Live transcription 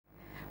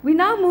We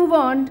now move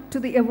on to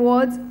the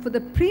awards for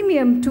the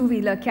premium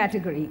two-wheeler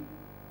category.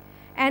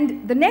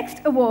 And the next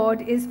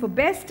award is for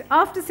Best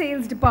After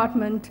Sales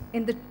Department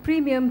in the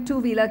premium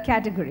two-wheeler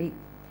category.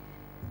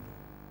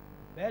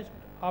 Best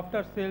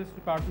After Sales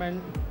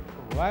Department,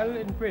 Royal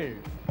Enfield.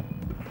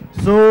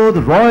 So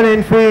the Royal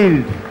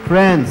Enfield,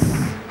 friends.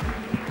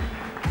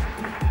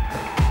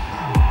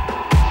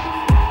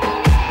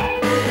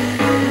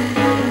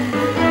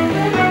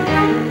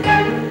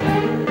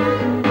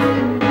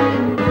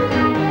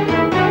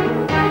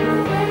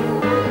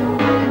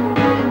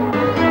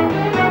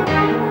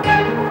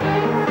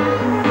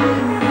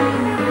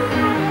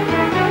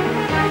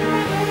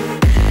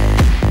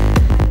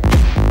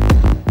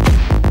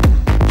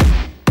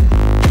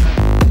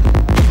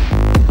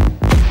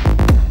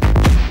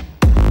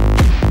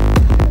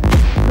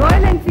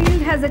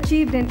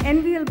 Achieved an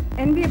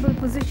enviable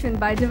position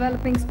by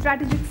developing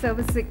strategic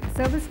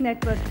service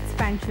network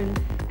expansion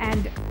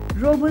and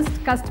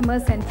robust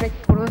customer-centric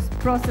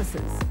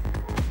processes.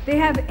 They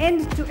have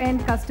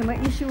end-to-end customer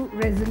issue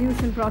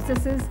resolution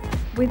processes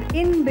with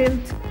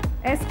inbuilt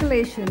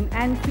escalation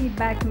and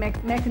feedback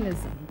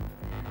mechanism.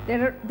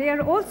 There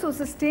are also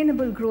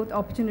sustainable growth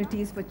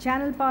opportunities for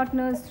channel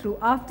partners through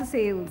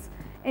after-sales,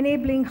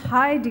 enabling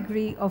high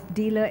degree of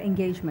dealer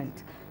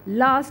engagement.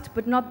 Last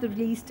but not the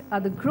least are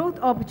the growth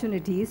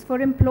opportunities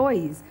for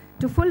employees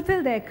to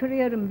fulfill their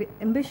career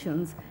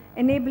ambitions,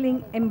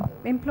 enabling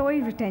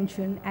employee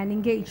retention and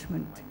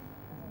engagement.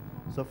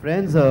 So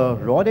friends,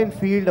 Royal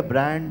Enfield, a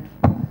brand,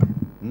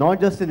 not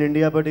just in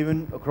India, but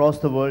even across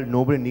the world,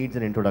 nobody needs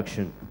an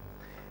introduction.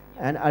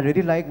 And I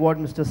really like what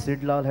Mr.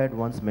 Sidlal had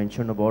once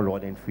mentioned about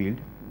Royal Enfield.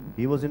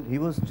 He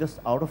was just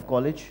out of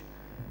college.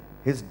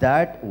 His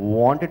dad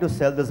wanted to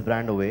sell this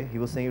brand away. He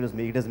was saying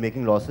it is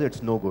making losses,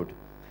 it's no good.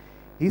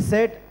 He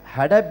said,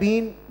 had I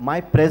been my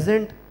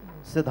present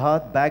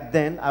Siddharth back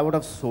then, I would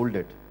have sold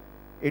it.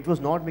 It was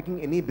not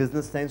making any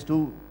business sense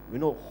to,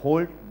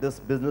 hold this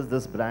business,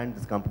 this brand,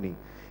 this company.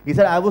 He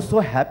said, I'm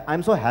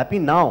so happy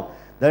now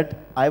that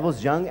I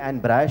was young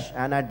and brash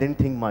and I didn't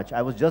think much.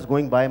 I was just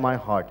going by my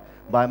heart,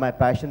 by my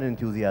passion and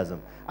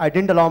enthusiasm. I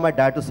didn't allow my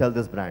dad to sell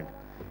this brand.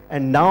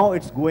 And now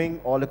it's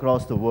going all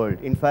across the world.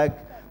 In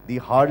fact, the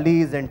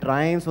Harleys and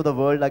Triumphs of the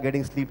world are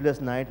getting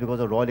sleepless nights because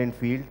of Royal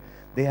Enfield.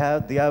 They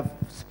have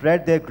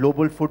spread their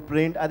global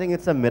footprint. I think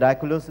it's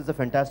a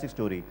fantastic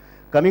story.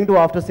 Coming to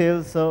after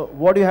sales,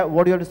 what do you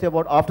have to say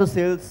about after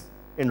sales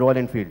in Royal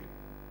Enfield?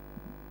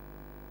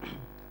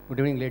 Good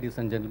evening, ladies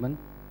and gentlemen.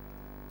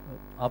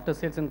 After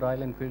sales in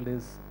Royal Enfield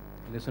is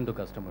listen to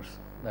customers.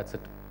 That's it.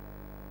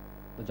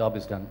 The job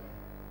is done.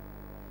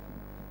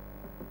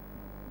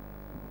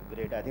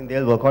 Great. I think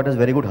they'll work out as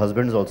very good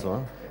husbands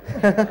also.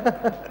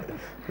 Huh?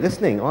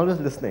 Listening, always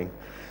listening.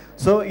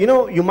 So,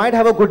 you might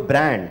have a good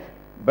brand,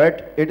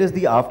 but it is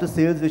the after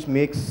sales which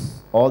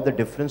makes all the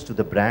difference to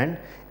the brand.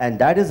 And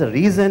that is the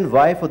reason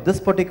why for this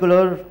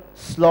particular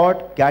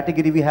slot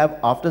category, we have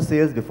after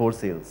sales, before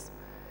sales.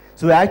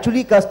 So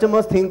actually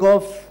customers think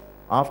of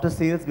after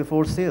sales,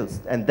 before sales,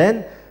 and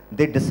then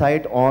they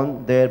decide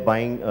on their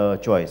buying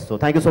choice. So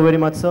thank you so very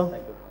much, sir.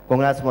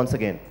 Congrats once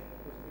again.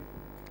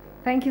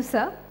 Thank you,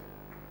 sir.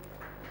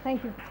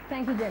 Thank you.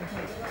 Thank you, gentlemen.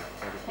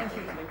 Thank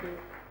you. Thank you.